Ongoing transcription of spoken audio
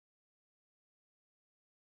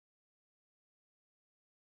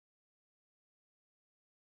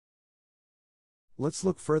Let's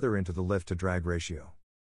look further into the lift-to-drag ratio.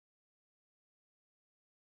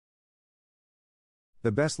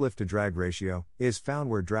 The best lift-to-drag ratio is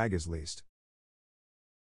found where drag is least.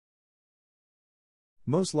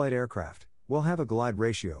 Most light aircraft will have a glide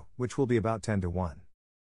ratio, which will be about 10:1.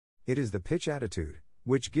 It is the pitch attitude,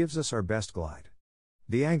 which gives us our best glide.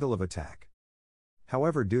 The angle of attack.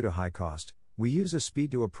 However, due to high cost, we use a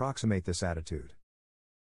speed to approximate this attitude.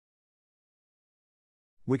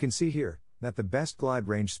 We can see here that the best glide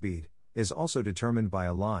range speed is also determined by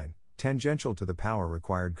a line tangential to the power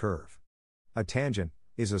required curve. A tangent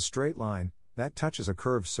is a straight line that touches a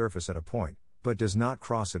curved surface at a point, but does not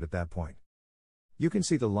cross it at that point. You can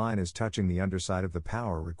see the line is touching the underside of the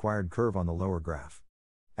power required curve on the lower graph.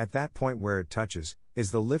 At that point where it touches, is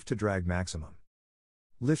the lift-to-drag maximum.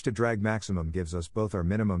 Lift-to-drag maximum gives us both our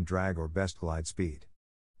minimum drag or best glide speed.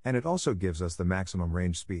 And it also gives us the maximum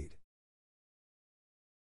range speed.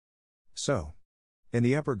 So, in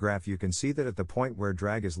the upper graph you can see that at the point where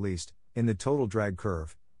drag is least, in the total drag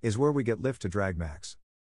curve, is where we get lift-to-drag max.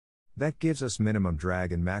 That gives us minimum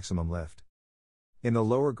drag and maximum lift. In the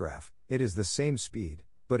lower graph, it is the same speed,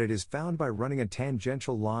 but it is found by running a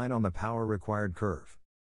tangential line on the power required curve.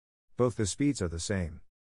 Both the speeds are the same.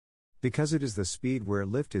 Because it is the speed where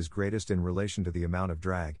lift is greatest in relation to the amount of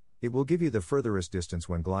drag, it will give you the furthest distance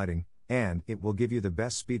when gliding, and it will give you the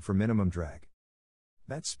best speed for minimum drag.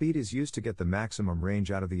 That speed is used to get the maximum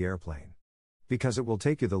range out of the airplane. Because it will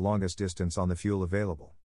take you the longest distance on the fuel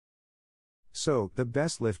available. So, the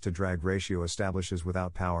best lift-to-drag ratio establishes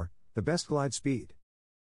without power, the best glide speed.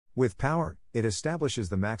 With power, it establishes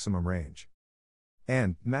the maximum range.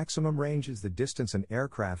 And, maximum range is the distance an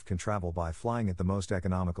aircraft can travel by flying at the most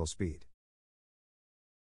economical speed.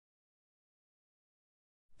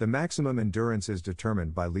 The maximum endurance is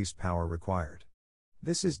determined by least power required.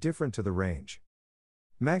 This is different to the range.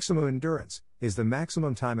 Maximum endurance is the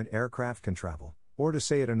maximum time an aircraft can travel, or to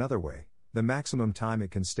say it another way, the maximum time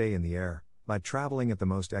it can stay in the air, by traveling at the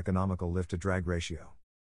most economical lift-to-drag ratio.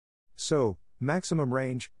 So, maximum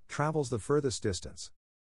range travels the furthest distance.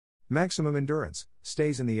 Maximum endurance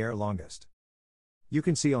stays in the air longest. You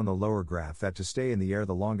can see on the lower graph that to stay in the air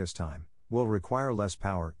the longest time will require less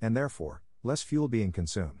power and therefore less fuel being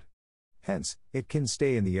consumed. Hence, it can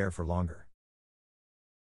stay in the air for longer.